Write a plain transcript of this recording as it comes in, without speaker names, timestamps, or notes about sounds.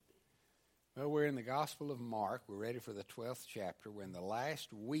Well, we're in the Gospel of Mark. We're ready for the 12th chapter. We're in the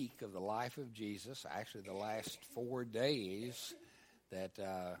last week of the life of Jesus, actually the last 4 days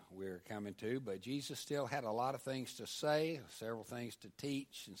that we're coming to. But Jesus still had a lot of things to say, several things to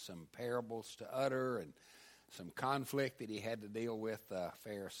teach, and some parables to utter, and some conflict that he had to deal with the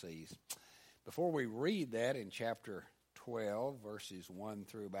Pharisees. Before we read that in chapter 12, verses 1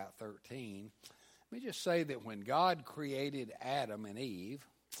 through about 13, let me just say that when God created Adam and Eve,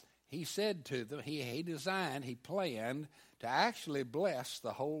 he said to them, he planned to actually bless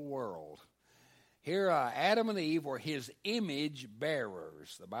the whole world. Here, Adam and Eve were his image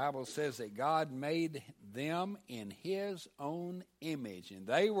bearers. The Bible says that God made them in his own image, and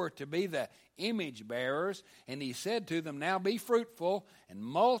they were to be the image bearers. And he said to them, now be fruitful and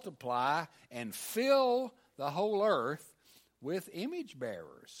multiply and fill the whole earth with image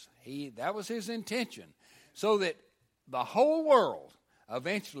bearers. That was his intention, so that the whole world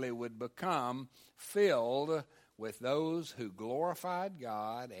eventually would become filled with those who glorified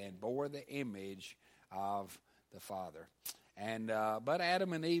God and bore the image of the Father. But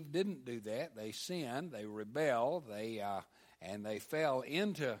Adam and Eve didn't do that. They sinned, they rebelled, and they fell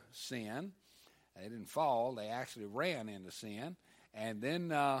into sin. They didn't fall; they actually ran into sin.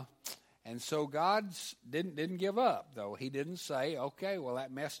 And so God didn't give up, though. He didn't say, "Okay, well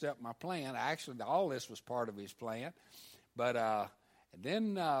that messed up my plan." Actually, all this was part of his plan, but. And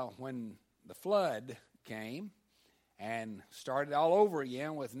then when the flood came and started all over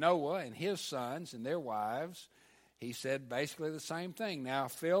again with Noah and his sons and their wives, he said basically the same thing. Now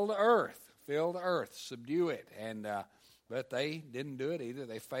fill the earth, subdue it. But they didn't do it either.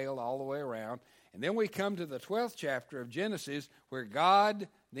 They failed all the way around. And then we come to the 12th chapter of Genesis, where God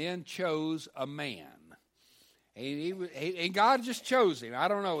then chose a man. And God just chose him. I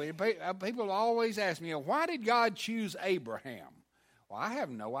don't know. People always ask me, why did God choose Abraham? Well, I have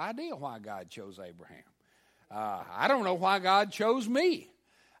no idea why God chose Abraham. I don't know why God chose me.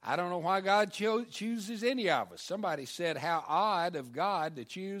 I don't know why God chooses any of us. Somebody said, how odd of God to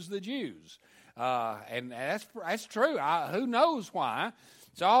choose the Jews. And that's true. Who knows why?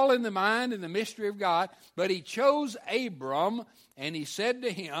 It's all in the mind and the mystery of God. But he chose Abram, and he said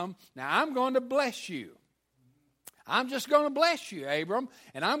to him, now I'm going to bless you. I'm just going to bless you, Abram,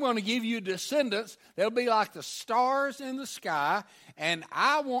 and I'm going to give you descendants. They'll be like the stars in the sky, and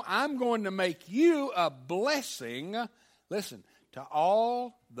I'm going to make you a blessing, listen, to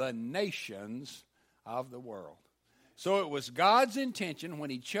all the nations of the world. So it was God's intention when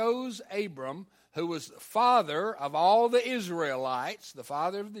he chose Abram, who was the father of all the Israelites, the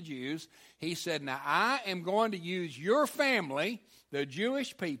father of the Jews. He said, now I am going to use your family, the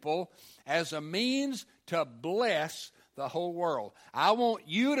Jewish people, as a means to bless the whole world. I want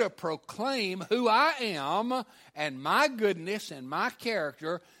you to proclaim who I am and my goodness and my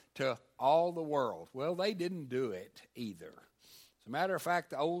character to all the world. Well, they didn't do it either. As a matter of fact,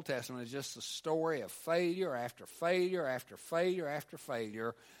 the Old Testament is just a story of failure after failure after failure after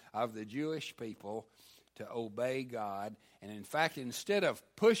failure of the Jewish people to obey God. And in fact, instead of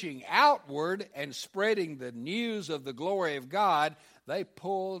pushing outward and spreading the news of the glory of God, they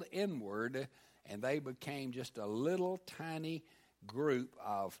pulled inward, and they became just a little tiny group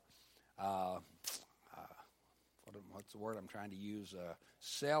of, what's the word I'm trying to use?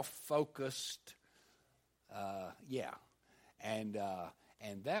 Self-focused, And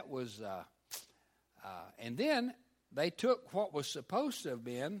that was, and then they took what was supposed to have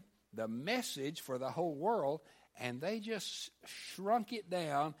been the message for the whole world, and they just shrunk it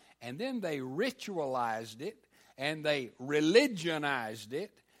down, and then they ritualized it, and they religionized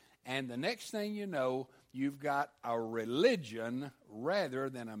it, and the next thing you know, you've got a religion rather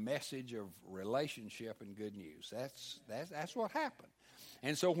than a message of relationship and good news. That's what happened.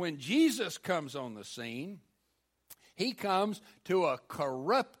 And so when Jesus comes on the scene, he comes to a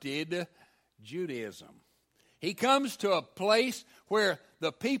corrupted Judaism. He comes to a place where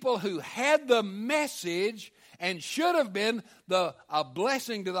the people who had the message and should have been a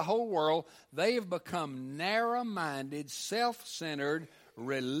blessing to the whole world, they have become narrow-minded, self-centered,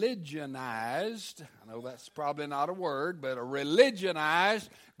 religionized, I know that's probably not a word, but a religionized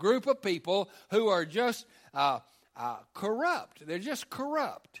group of people who are just corrupt. They're just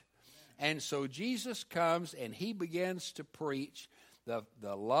corrupt. And so Jesus comes and he begins to preach the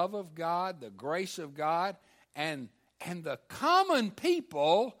love of God, the grace of God, and the common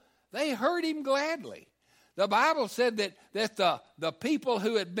people, they heard him gladly. The Bible said that the people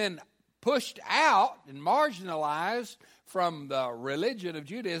who had been pushed out and marginalized from the religion of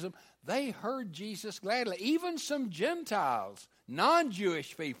Judaism, they heard Jesus gladly. Even some Gentiles,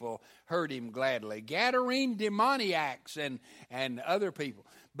 non-Jewish people, heard him gladly. Gadarene demoniacs and other people.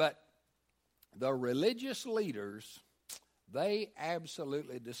 But the religious leaders, they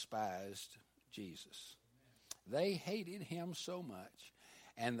absolutely despised Jesus. They hated him so much.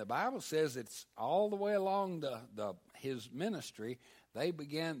 And the Bible says it's all the way along his ministry,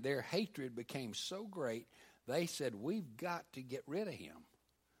 their hatred became so great, they said, we've got to get rid of him.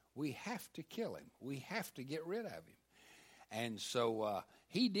 We have to kill him. We have to get rid of him. And so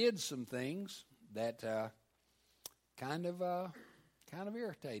he did some things that kind of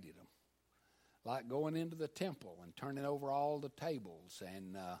irritated them, like going into the temple and turning over all the tables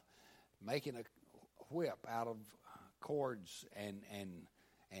and making a whip out of cords and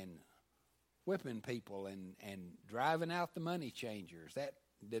whipping people and driving out the money changers. That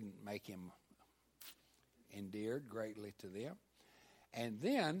didn't make him endeared greatly to them. And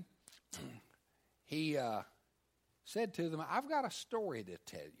then he said to them, I've got a story to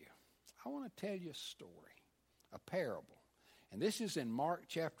tell you. I want to tell you a story, a parable. And this is in Mark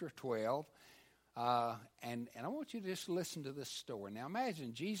chapter 12. And I want you to just listen to this story. Now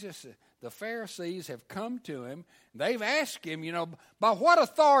imagine Jesus, the Pharisees have come to him. They've asked him, by what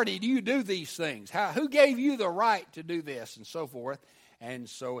authority do you do these things? Who gave you the right to do this and so forth? And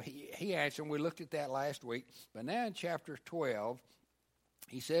so he answered, and we looked at that last week. But now in chapter 12,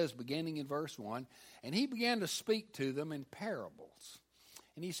 he says, beginning in verse 1, and he began to speak to them in parables.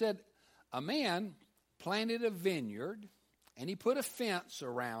 And he said, a man planted a vineyard, and he put a fence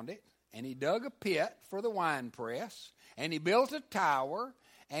around it, and he dug a pit for the winepress, and he built a tower,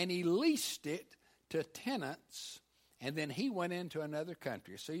 and he leased it to tenants, and then he went into another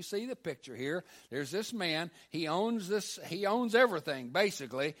country. So you see the picture here. There's this man. He owns everything,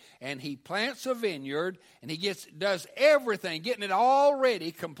 basically, and he plants a vineyard, and he does everything, getting it all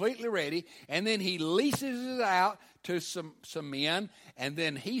ready, completely ready, and then he leases it out to some men, and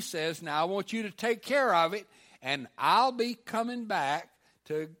then he says, now I want you to take care of it, and I'll be coming back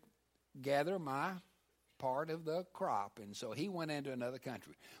to gather my part of the crop. And so he went into another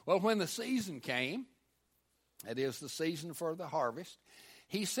country. Well, when the season came, that is the season for the harvest,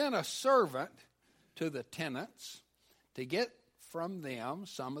 he sent a servant to the tenants to get from them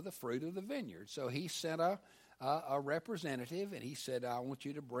some of the fruit of the vineyard. So he sent a representative, and he said, I want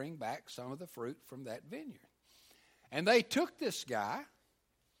you to bring back some of the fruit from that vineyard. And they took this guy,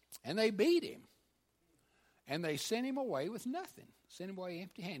 and they beat him. And they sent him away with nothing. Sent him away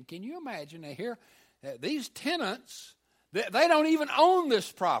empty-handed. Can you imagine here, these tenants, they don't even own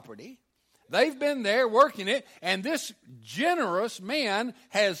this property. They've been there working it, and this generous man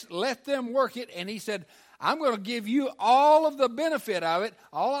has let them work it, and he said, I'm going to give you all of the benefit of it.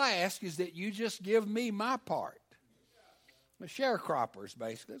 All I ask is that you just give me my part. The sharecroppers,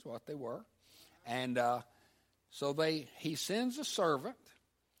 basically, is what they were. And so he sends a servant,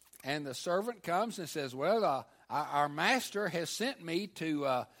 and the servant comes and says, well, our master has sent me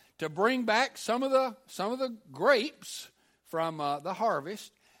to bring back some of the grapes from the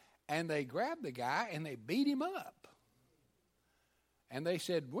harvest. And they grabbed the guy and they beat him up. And they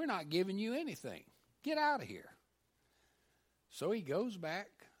said, we're not giving you anything. Get out of here. So he goes back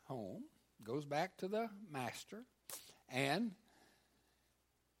home, goes back to the master, and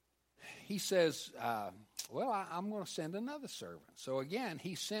he says, I'm going to send another servant. So again,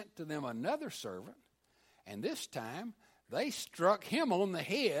 he sent to them another servant, and this time they struck him on the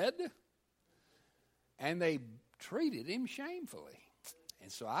head, and they treated him shamefully.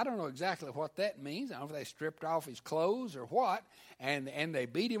 And so I don't know exactly what that means. I don't know if they stripped off his clothes or what, and they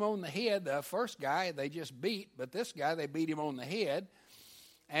beat him on the head. The first guy they just beat, but this guy they beat him on the head.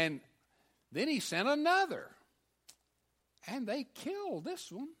 And then he sent another, and they killed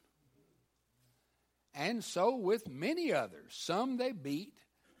this one. And so with many others, some they beat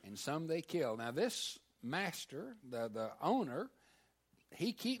and some they killed. Now this master, the owner,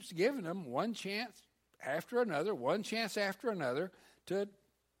 he keeps giving them one chance after another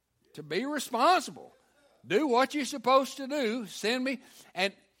to be responsible. Do what you're supposed to do. Send me.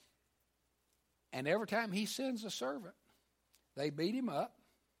 And every time he sends a servant, they beat him up,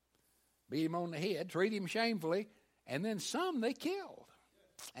 beat him on the head, treat him shamefully, and then some they killed.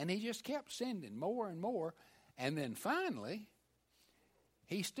 And he just kept sending more and more. And then finally,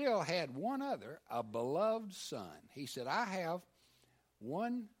 he still had one other, a beloved son. He said, I have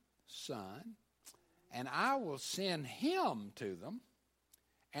one son, and I will send him to them,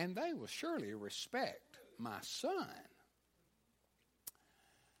 and they will surely respect my son.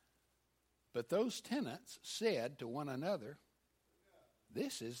 But those tenants said to one another,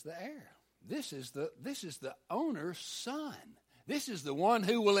 this is the heir. This is the owner's son. This is the one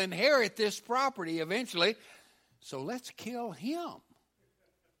who will inherit this property eventually. So let's kill him.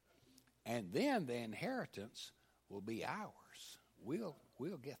 And then the inheritance will be ours. We'll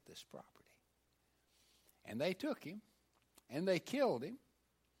get this property. And they took him, and they killed him,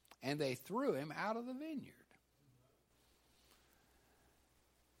 and they threw him out of the vineyard.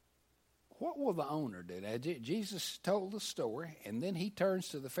 What will the owner do? Now, Jesus told the story, and then he turns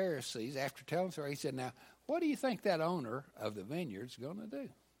to the Pharisees after telling the story. He said, now, what do you think that owner of the vineyard is going to do?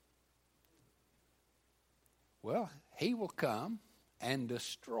 Well, he will come and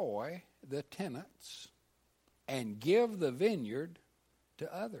destroy the tenants and give the vineyard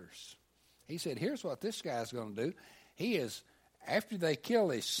to others. He said, here's what this guy's going to do. He is, after they kill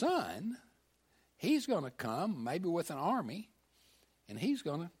his son, he's going to come, maybe with an army, and he's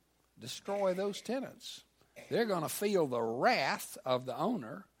going to destroy those tenants. They're going to feel the wrath of the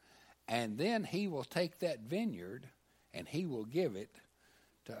owner, and then he will take that vineyard and he will give it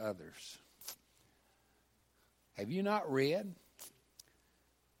to others. Have you not read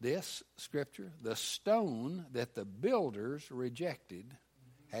this scripture? The stone that the builders rejected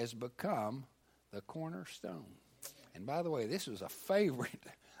has become the cornerstone. And by the way, this was a favorite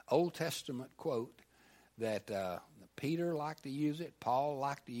Old Testament quote that Peter liked to use it, Paul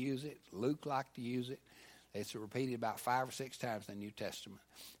liked to use it, Luke liked to use it. It's repeated about 5 or 6 times in the New Testament.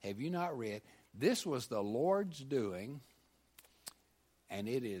 Have you not read? This was the Lord's doing, and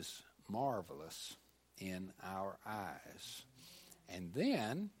it is marvelous in our eyes. And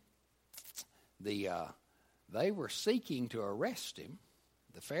then they were seeking to arrest him.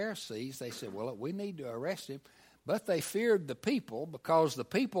 The Pharisees, they said, well, we need to arrest him. But they feared the people because the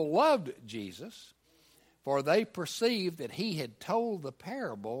people loved Jesus, for they perceived that he had told the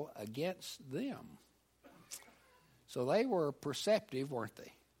parable against them. So they were perceptive, weren't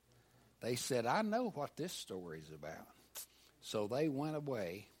they? They said, I know what this story is about. So they went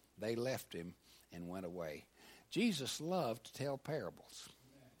away. They left him and went away. Jesus loved to tell parables.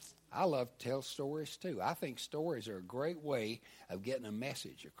 I love to tell stories too. I think stories are a great way of getting a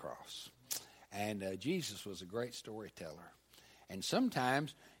message across. And Jesus was a great storyteller. And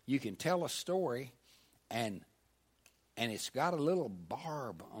sometimes you can tell a story and it's got a little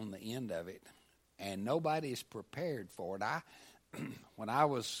barb on the end of it, and nobody is prepared for it. When I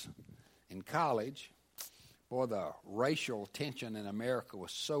was in college, boy, the racial tension in America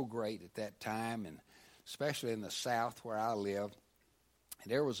was so great at that time, and especially in the South where I lived.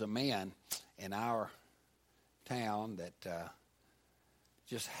 There was a man in our town that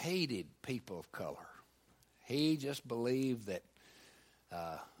just hated people of color. He just believed that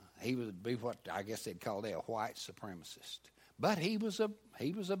he would be what I guess they'd call a white supremacist. But he was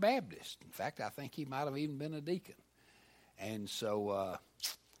a Baptist. In fact, I think he might have even been a deacon. And so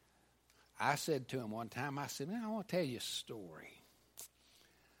I said to him one time, I said, man, I want to tell you a story.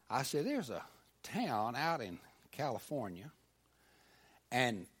 I said, there's a town out in California,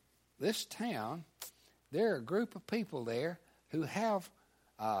 and this town, there are a group of people there who have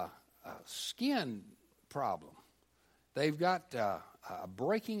a skin problem. They've got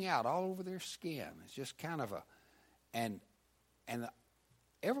breaking out all over their skin. It's just kind of and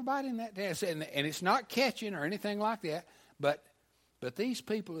everybody in that town, and it's not catching or anything like that, but these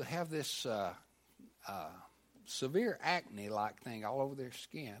people who have this severe acne-like thing all over their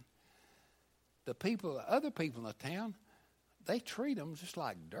skin, other people in the town, they treat them just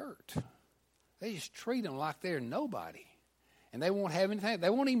like dirt. They just treat them like they're nobody. And they won't have anything. They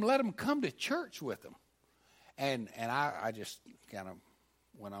won't even let them come to church with them. And I just kind of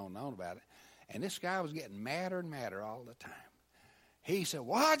went on and on about it. And this guy was getting madder and madder all the time. He said,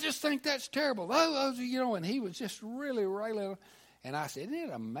 well, I just think that's terrible. And he was just really railing. And I said, isn't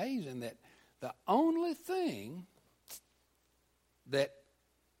it amazing that the only thing that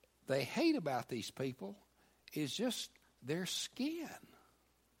they hate about these people is just their skin.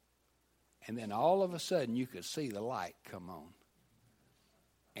 And then all of a sudden you could see the light come on.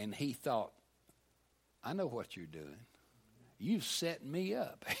 And he thought, I know what you're doing. You've set me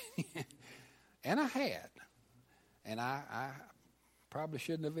up. And I had. And I probably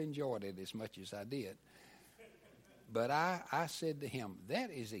shouldn't have enjoyed it as much as I did. But I said to him,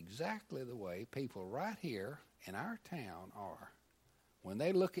 that is exactly the way people right here in our town are. When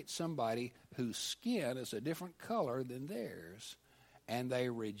they look at somebody whose skin is a different color than theirs, and they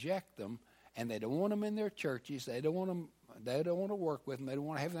reject them, and they don't want them in their churches, they don't want to work with them, they don't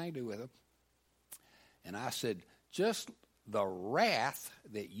want to have anything to do with them. And I said, just the wrath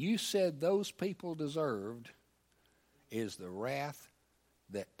that you said those people deserved is the wrath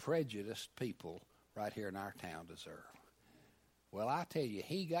that prejudiced people right here in our town deserve. Well, I tell you,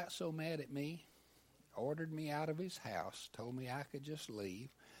 he got so mad at me, ordered me out of his house, told me I could just leave.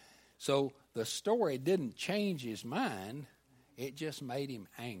 So the story didn't change his mind, it just made him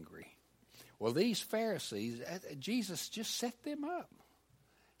angry. Well, these Pharisees, Jesus just set them up.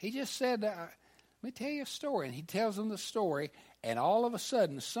 He just said, let me tell you a story. And he tells them the story, and all of a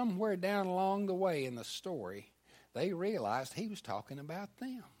sudden, somewhere down along the way in the story, they realized he was talking about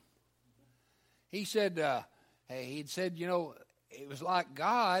them. He said, he'd said, it was like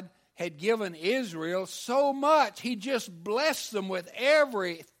God had given Israel so much. He just blessed them with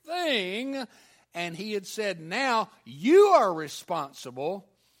everything. And he had said, now you are responsible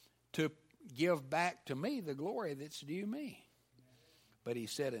to give back to me the glory that's due me. But he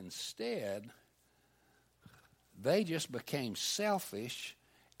said instead, they just became selfish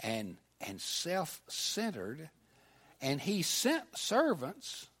and self-centered. And he sent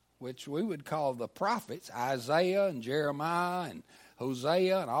servants, which we would call the prophets, Isaiah and Jeremiah and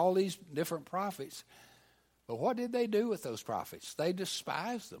Hosea and all these different prophets. But what did they do with those prophets? They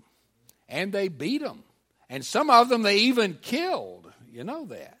despised them. And they beat them. And some of them they even killed. You know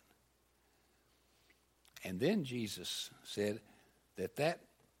that. And then Jesus said that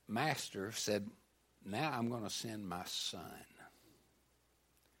master said, now I'm going to send my son.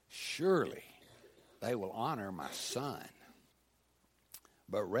 Surely they will honor my son.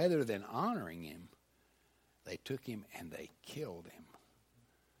 But rather than honoring him, they took him and they killed him,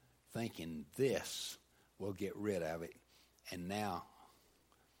 thinking this will get rid of it. And now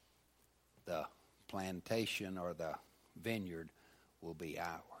the plantation or the vineyard will be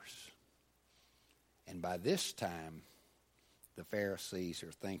ours. And by this time, the Pharisees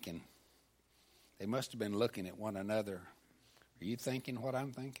are thinking, they must have been looking at one another. Are you thinking what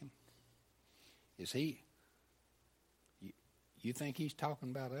I'm thinking? Is he? You think he's talking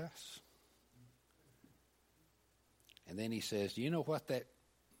about us? And then he says, do you know what that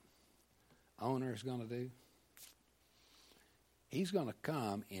owner is going to do? He's going to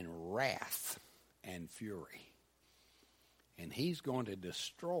come in wrath and fury. And he's going to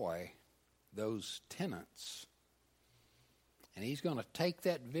destroy those tenants. And he's going to take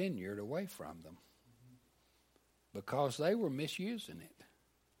that vineyard away from them because they were misusing it.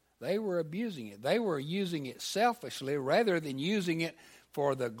 They were abusing it. They were using it selfishly rather than using it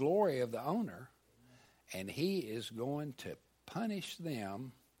for the glory of the owner. And he is going to punish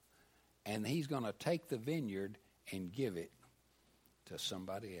them, and he's going to take the vineyard and give it to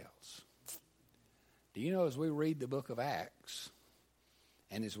somebody else. Do you know, as we read the book of Acts,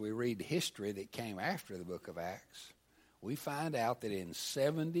 and as we read the history that came after the book of Acts, we find out that in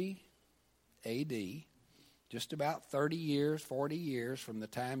 70 A.D., just about 30 years, 40 years from the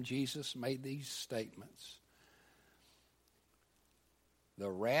time Jesus made these statements, the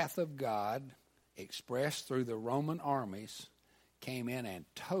wrath of God expressed through the Roman armies came in and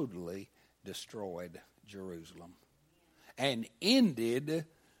totally destroyed Jerusalem and ended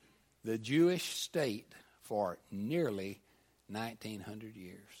the Jewish state for nearly 1900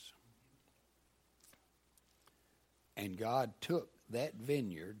 years. And God took that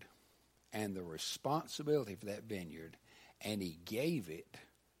vineyard and the responsibility for that vineyard, and he gave it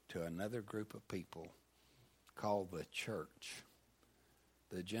to another group of people called the church,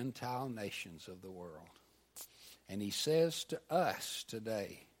 the Gentile nations of the world. And he says to us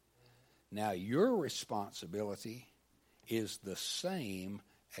today, now your responsibility is the same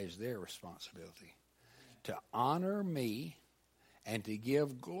as their responsibility, to honor me and to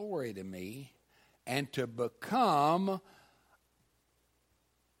give glory to me and to become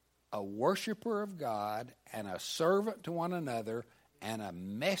a worshiper of God and a servant to one another and a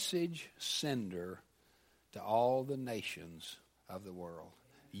message sender to all the nations of the world.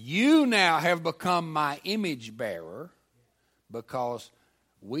 You now have become my image bearer because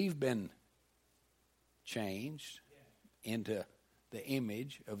we've been changed into the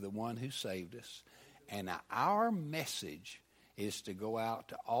image of the one who saved us. And our message is to go out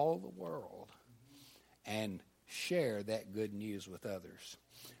to all the world and share that good news with others.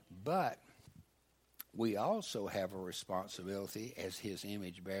 But we also have a responsibility as his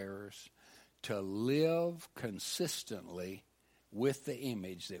image bearers to live consistently with the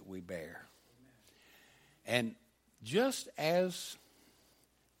image that we bear. And just as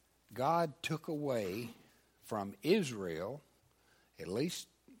God took away from Israel, at least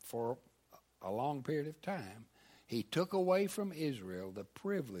for a long period of time, he took away from Israel the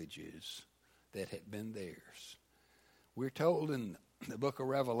privileges that had been theirs. We're told in the book of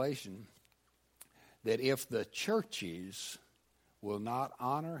Revelation that if the churches will not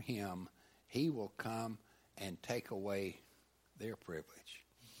honor him, he will come and take away their privilege.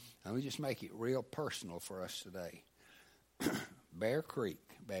 Let me just make it real personal for us today. Bear Creek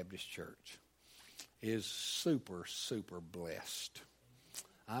Baptist Church is super, super blessed.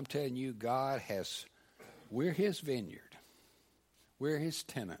 I'm telling you, we're his vineyard. We're his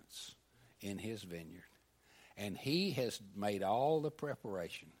tenants in his vineyard. And he has made all the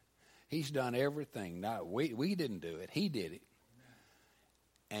preparation. He's done everything. No, we didn't do it. He did it.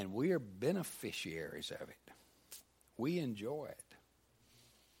 And we are beneficiaries of it. We enjoy it.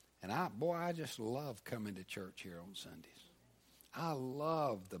 And I just love coming to church here on Sundays. I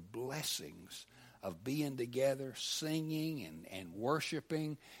love the blessings of being together, singing and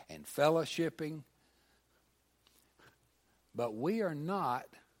worshiping and fellowshipping. But we are not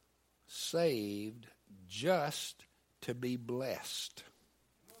saved just to be blessed.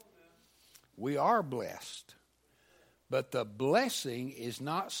 We are blessed. But the blessing is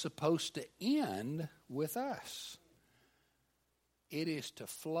not supposed to end with us. It is to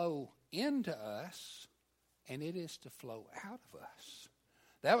flow into us, and it is to flow out of us.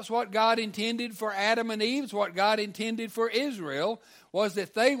 That was what God intended for Adam and Eve. It's what God intended for Israel, was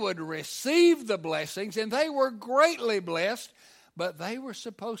that they would receive the blessings, and they were greatly blessed, but they were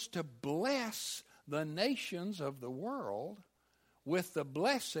supposed to bless the nations of the world with the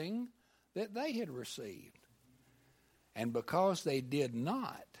blessing that they had received. And because they did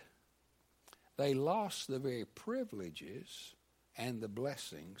not, they lost the very privileges and the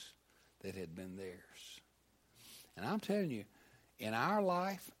blessings that had been theirs. And I'm telling you, in our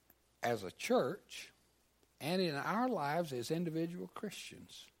life as a church and in our lives as individual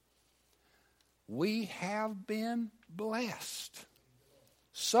Christians, we have been blessed.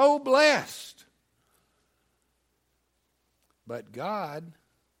 So blessed. But God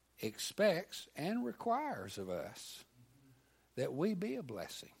expects and requires of us that we be a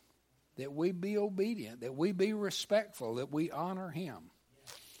blessing, that we be obedient, that we be respectful, that we honor Him.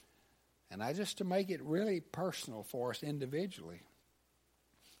 And just to make it really personal for us individually,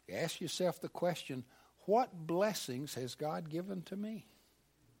 ask yourself the question, what blessings has God given to me?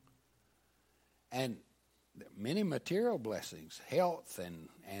 And many material blessings, health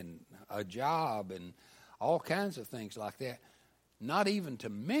and a job and all kinds of things like that. Not even to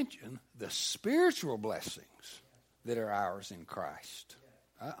mention the spiritual blessings that are ours in Christ.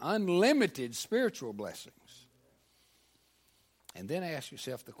 Unlimited spiritual blessings. And then ask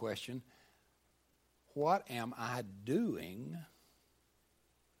yourself the question, what am I doing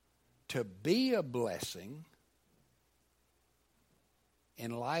to be a blessing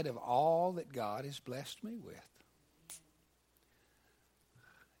in light of all that God has blessed me with?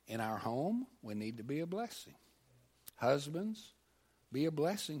 In our home, we need to be a blessing. Husbands, be a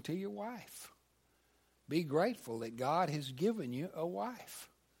blessing to your wife. Be grateful that God has given you a wife.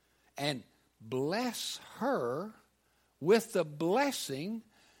 And bless her with the blessing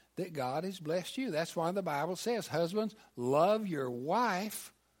that God has blessed you. That's why the Bible says, husbands, love your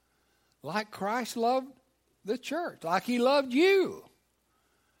wife like Christ loved the church, like He loved you.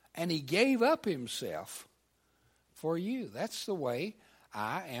 And He gave up Himself for you. That's the way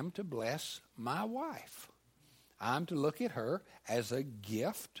I am to bless my wife. I'm to look at her as a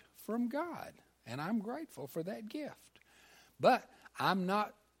gift from God. And I'm grateful for that gift. But I'm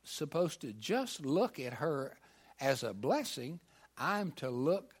not supposed to just look at her as a blessing. I'm to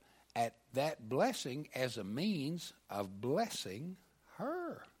look at that blessing as a means of blessing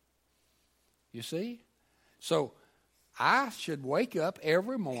her. You see? So I should wake up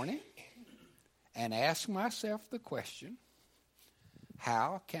every morning and ask myself the question,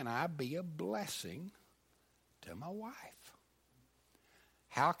 how can I be a blessing to my wife?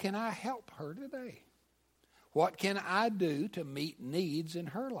 How can I help her today? What can I do to meet needs in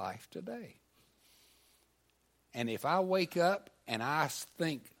her life today? And if I wake up and I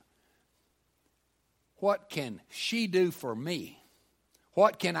think, what can she do for me?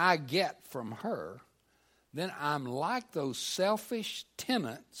 What can I get from her? Then I'm like those selfish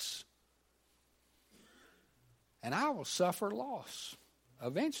tenants, and I will suffer loss,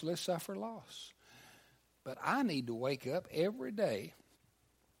 eventually suffer loss. But I need to wake up every day,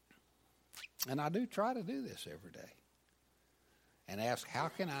 and I do try to do this every day, and ask, how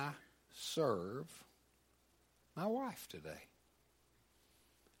can I serve my wife today?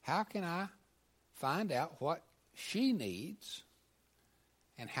 How can I find out what she needs,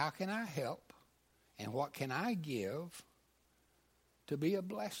 and how can I help, and what can I give to be a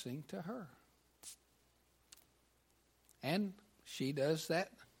blessing to her? And she does that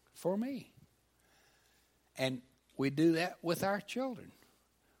for me. And we do that with our children.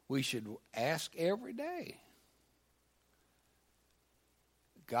 We should ask every day,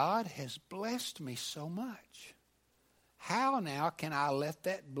 God has blessed me so much. How now can I let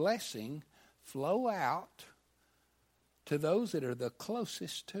that blessing flow out to those that are the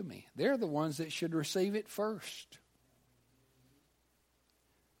closest to me? They're the ones that should receive it first.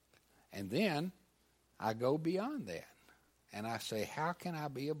 And then I go beyond that. And I say, how can I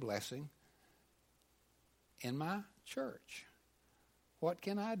be a blessing in my church? What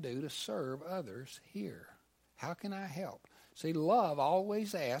can I do to serve others here? How can I help? See, love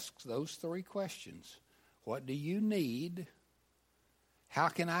always asks those three questions. What do you need? How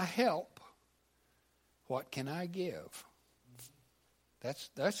can I help? What can I give?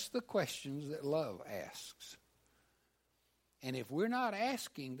 That's the questions that love asks. And if we're not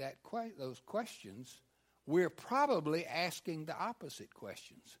asking those questions, we're probably asking the opposite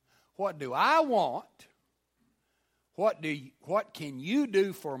questions. What do I want? What can you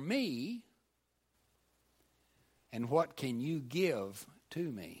do for me? And what can you give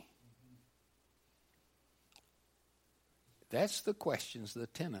to me? That's the questions the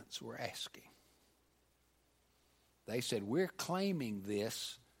tenants were asking. They said, we're claiming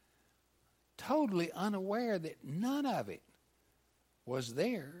this totally unaware that none of it was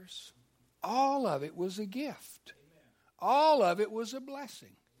theirs. All of it was a gift. All of it was a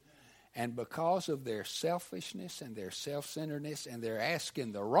blessing. And because of their selfishness and their self-centeredness and their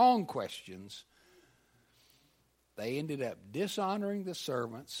asking the wrong questions, they ended up dishonoring the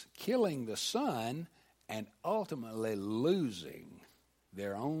servants, killing the son, and ultimately losing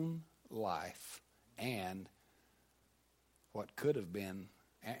their own life and what could have been,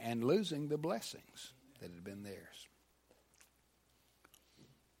 and losing the blessings that had been theirs.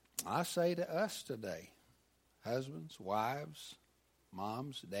 I say to us today, husbands, wives,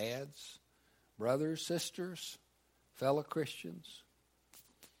 moms, dads, brothers, sisters, fellow Christians,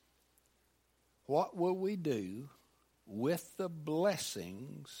 what will we do with the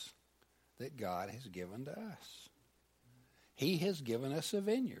blessings that God has given to us? He has given us a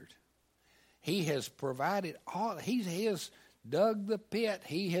vineyard. He has provided all. He has dug the pit.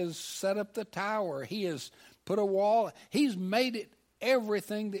 He has set up the tower. He has put a wall. He's made it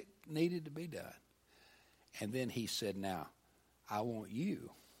everything that needed to be done. And then he said, now, I want you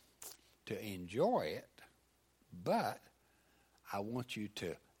to enjoy it, but I want you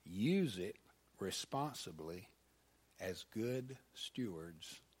to use it responsibly as good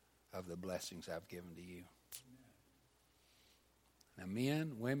stewards of the blessings I've given to you. Now,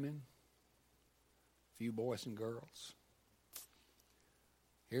 men, women, few boys and girls,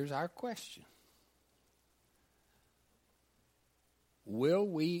 here's our question. Will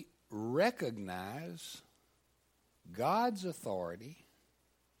we recognize God's authority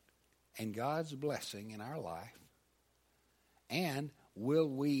and God's blessing in our life? And will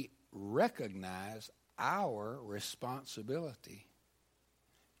we recognize our responsibility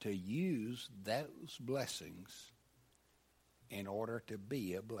to use those blessings in order to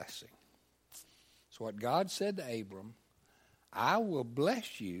be a blessing? So what God said to Abram, I will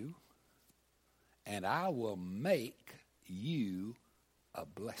bless you and I will make you a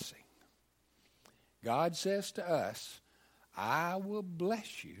blessing. God says to us, I will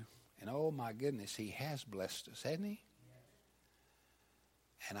bless you. And oh my goodness, he has blessed us, hasn't he?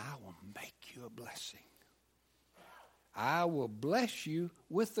 And I will make you a blessing. I will bless you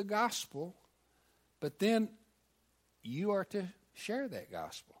with the gospel, but then you are to share that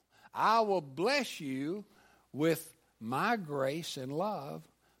gospel. I will bless you with my grace and love,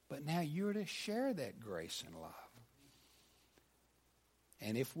 but now you're to share that grace and love.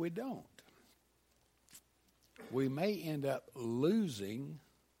 And if we don't, we may end up losing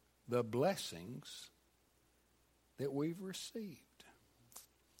the blessings that we've received.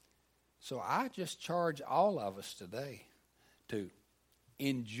 So I just charge all of us today to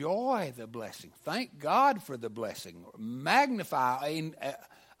enjoy the blessing. Thank God for the blessing. Magnify,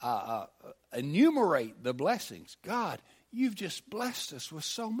 enumerate the blessings. God, you've just blessed us with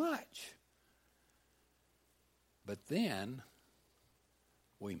so much. But then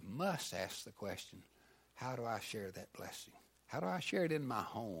we must ask the question, how do I share that blessing? How do I share it in my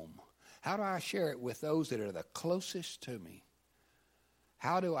home? How do I share it with those that are the closest to me?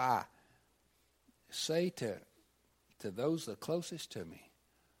 How do I say to those the closest to me,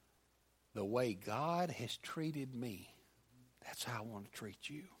 the way God has treated me, that's how I want to treat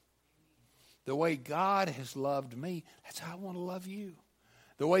you. The way God has loved me, that's how I want to love you.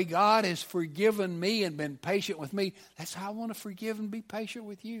 The way God has forgiven me and been patient with me, that's how I want to forgive and be patient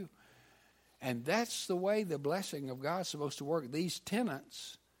with you. And that's the way the blessing of God is supposed to work. These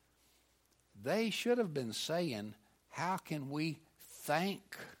tenants, they should have been saying, how can we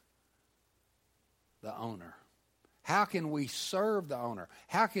thank the owner? How can we serve the owner?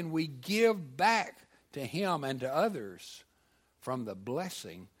 How can we give back to him and to others from the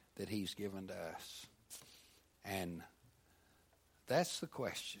blessing that he's given to us? And that's the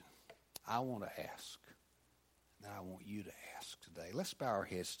question I want to ask, that I want you to ask today. Let's bow our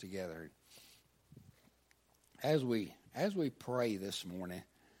heads together. As we pray this morning,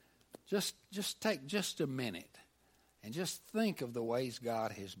 just take just a minute and just think of the ways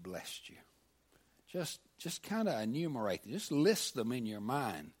God has blessed you. Just kind of enumerate them. Just list them in your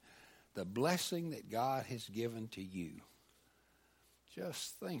mind. The blessing that God has given to you.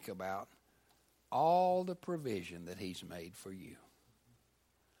 Just think about all the provision that He's made for you.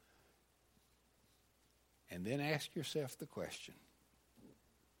 And then ask yourself the question,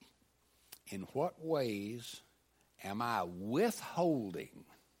 in what ways am I withholding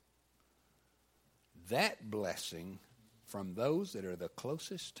that blessing from those that are the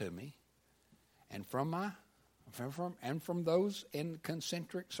closest to me and from those in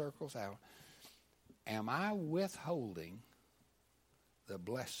concentric circles out? Am I withholding the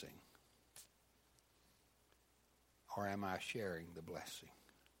blessing, or am I sharing the blessing?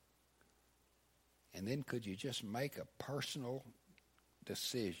 And then could you just make a personal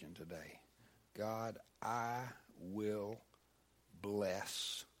decision today? God, I will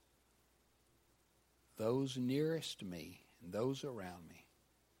bless those nearest to me and those around me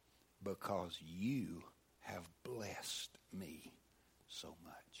because you have blessed me so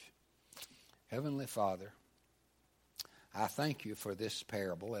much. Heavenly Father, I thank you for this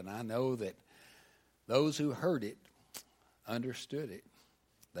parable, and I know that those who heard it understood it.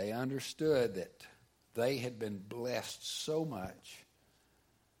 They understood that they had been blessed so much,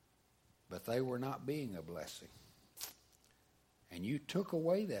 but they were not being a blessing. And you took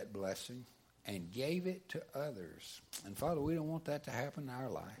away that blessing and gave it to others. And Father, we don't want that to happen in our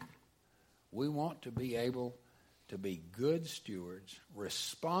life. We want to be able to be good stewards,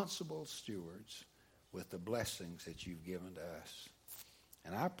 responsible stewards with the blessings that you've given to us.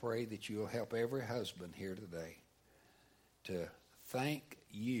 And I pray that you'll help every husband here today to thank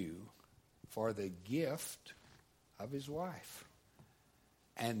you for the gift of his wife.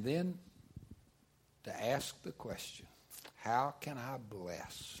 And then to ask the question, how can I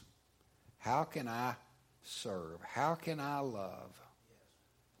bless? How can I serve? How can I love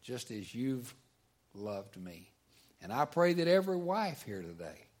just as you've loved me? And I pray that every wife here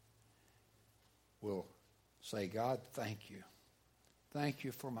today will say, God, thank you. Thank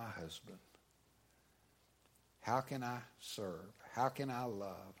you for my husband. How can I serve? How can I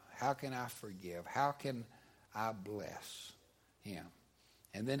love? How can I forgive? How can I bless him?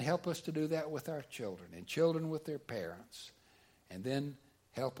 And then help us to do that with our children and children with their parents. And then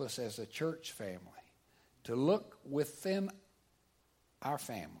help us as a church family to look within our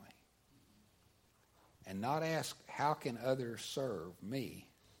family and not ask, how can others serve me?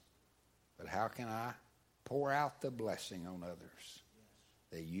 But how can I pour out the blessing on others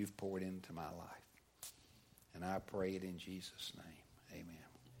that you've poured into my life? And I pray it in Jesus' name. Amen.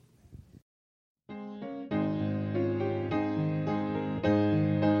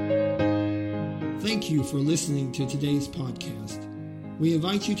 Thank you for listening to today's podcast. We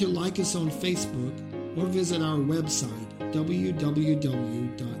invite you to like us on Facebook or visit our website,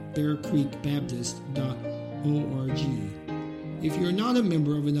 www.bearcreekbaptist.org. If you're not a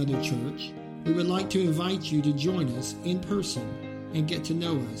member of another church, we would like to invite you to join us in person and get to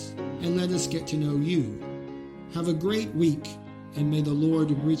know us, and let us get to know you. Have a great week, and may the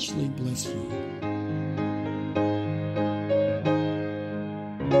Lord richly bless you.